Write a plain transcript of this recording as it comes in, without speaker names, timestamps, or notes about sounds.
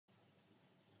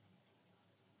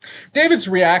David's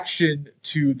reaction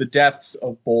to the deaths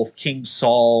of both King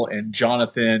Saul and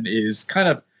Jonathan is kind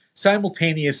of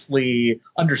simultaneously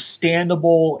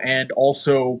understandable and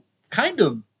also kind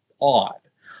of odd.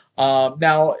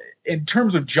 Now, in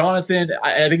terms of Jonathan,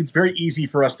 I think it's very easy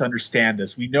for us to understand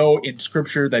this. We know in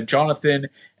Scripture that Jonathan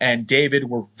and David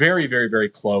were very, very, very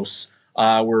close.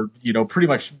 Were pretty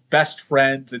much best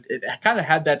friends. It kind of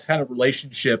had that kind of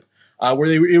relationship where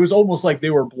it was almost like they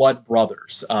were blood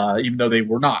brothers, even though they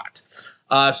were not.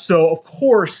 So, of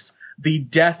course, the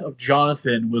death of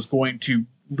Jonathan was going to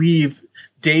leave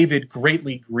David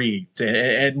greatly grieved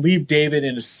and leave David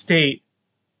in a state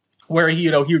where he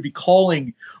would be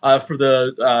calling for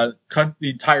the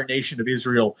entire nation of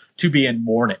Israel to be in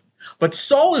mourning. But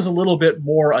Saul is a little bit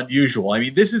more unusual. I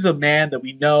mean, this is a man that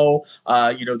we know,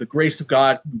 the grace of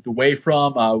God moved away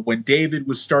from when David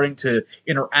was starting to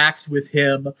interact with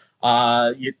him.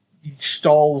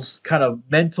 Saul's kind of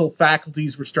mental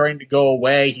faculties were starting to go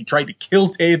away. He tried to kill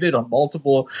David on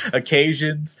multiple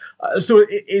occasions. So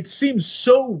it seems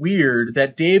so weird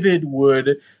that David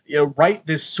would write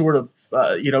this sort of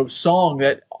song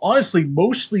that honestly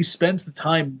mostly spends the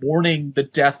time mourning the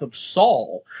death of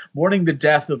Saul, mourning the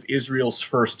death of Israel's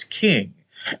first king.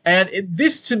 And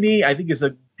this, to me, I think is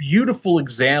a beautiful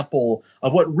example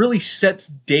of what really sets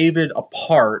David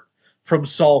apart from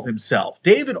Saul himself.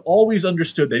 David always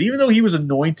understood that even though he was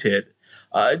anointed,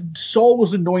 Saul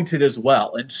was anointed as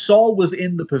well. And Saul was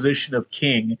in the position of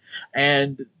king.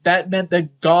 And that meant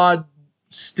that God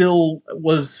still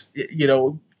was,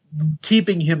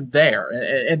 keeping him there,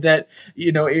 and that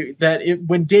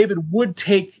when David would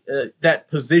take that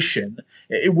position,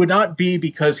 it would not be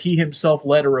because he himself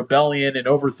led a rebellion and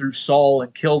overthrew Saul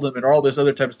and killed him and all this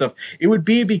other type of stuff. It would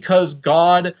be because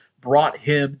God brought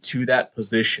him to that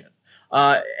position,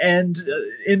 and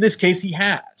in this case, he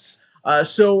has.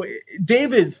 So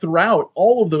David, throughout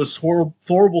all of those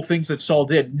horrible things that Saul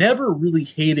did, never really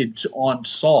hated on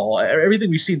Saul. Everything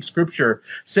we see in Scripture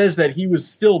says that he was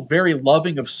still very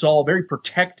loving of Saul, very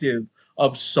protective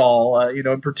of Saul,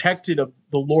 and protected of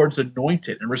the Lord's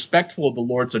anointed and respectful of the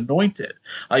Lord's anointed.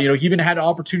 He even had an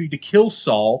opportunity to kill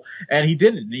Saul, and he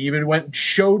didn't. He even went and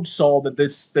showed Saul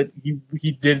that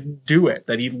he didn't do it,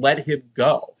 that he let him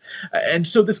go. And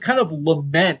so this kind of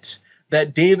lament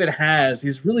that David has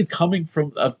is really coming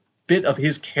from a bit of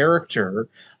his character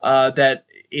that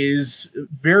is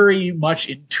very much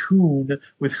in tune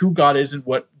with who God is and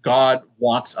what God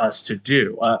wants us to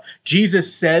do.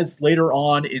 Jesus says later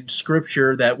on in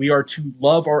Scripture that we are to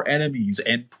love our enemies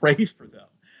and pray for them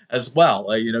as well.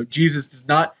 Jesus does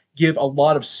not give a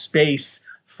lot of space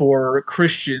for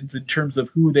Christians in terms of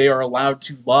who they are allowed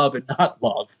to love and not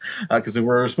love. Because if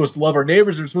we're supposed to love our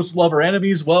neighbors, we're supposed to love our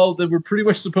enemies, well, then we're pretty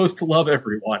much supposed to love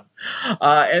everyone.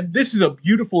 And this is a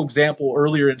beautiful example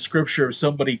earlier in Scripture of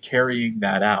somebody carrying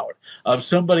that out, of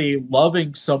somebody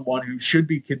loving someone who should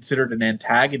be considered an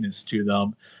antagonist to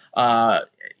them,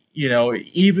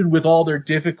 even with all their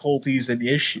difficulties and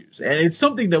issues. And it's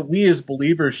something that we as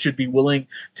believers should be willing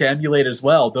to emulate as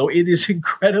well, though it is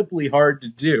incredibly hard to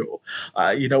do.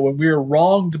 When we're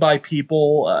wronged by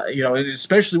people, and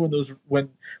especially when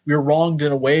we're wronged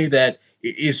in a way that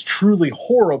is truly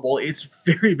horrible, it's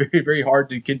very, very, very hard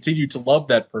to continue to love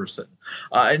that person.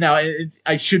 Now,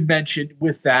 I should mention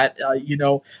with that,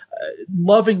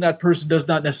 loving that person does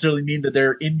not necessarily mean that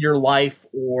they're in your life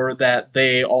or that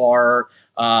they are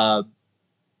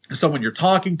someone you're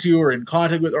talking to or in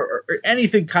contact with or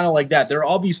anything kind of like that. There are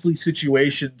obviously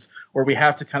situations where we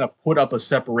have to kind of put up a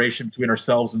separation between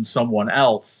ourselves and someone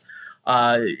else,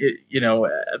 but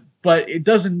it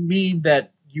doesn't mean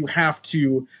that you have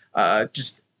to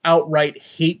just outright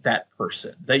hate that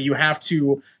person, that you have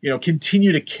to,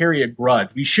 continue to carry a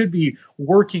grudge. We should be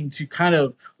working to kind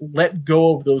of let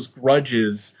go of those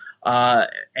grudges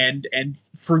and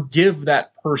forgive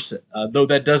that person, though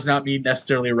that does not mean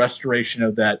necessarily a restoration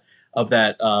of that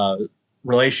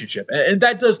relationship, and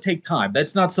that does take time.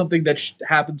 That's not something that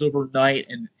happens overnight,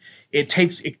 and it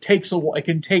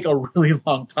can take a really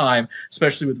long time,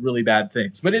 especially with really bad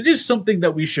things. But it is something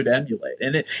that we should emulate.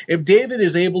 And if David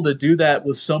is able to do that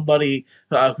with somebody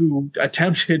who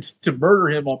attempted to murder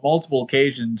him on multiple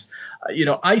occasions,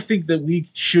 I think that we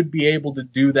should be able to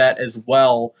do that as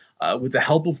well, with the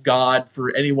help of God,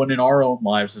 for anyone in our own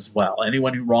lives as well,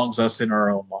 anyone who wrongs us in our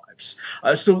own lives.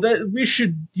 So that we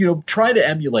should, try to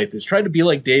emulate this, try to be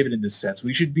like David in this sense.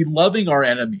 We should be loving our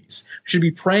enemies. We should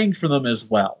be praying for them as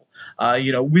well.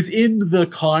 within the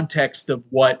context of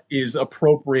what is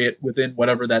appropriate within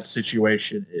whatever that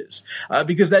situation is,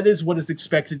 because that is what is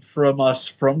expected from us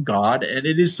from God, and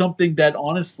it is something that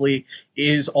honestly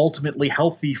is ultimately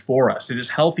healthy for us. It is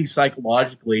healthy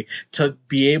psychologically to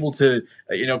be able to,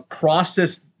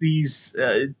 process these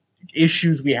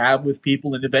issues we have with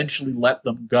people and eventually let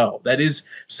them go. That is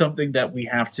something that we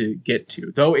have to get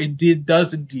to, though it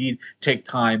does indeed take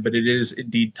time, but it is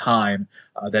indeed time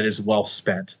that is well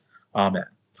spent. Amen.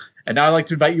 And now I'd like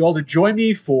to invite you all to join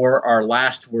me for our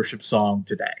last worship song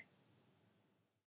today.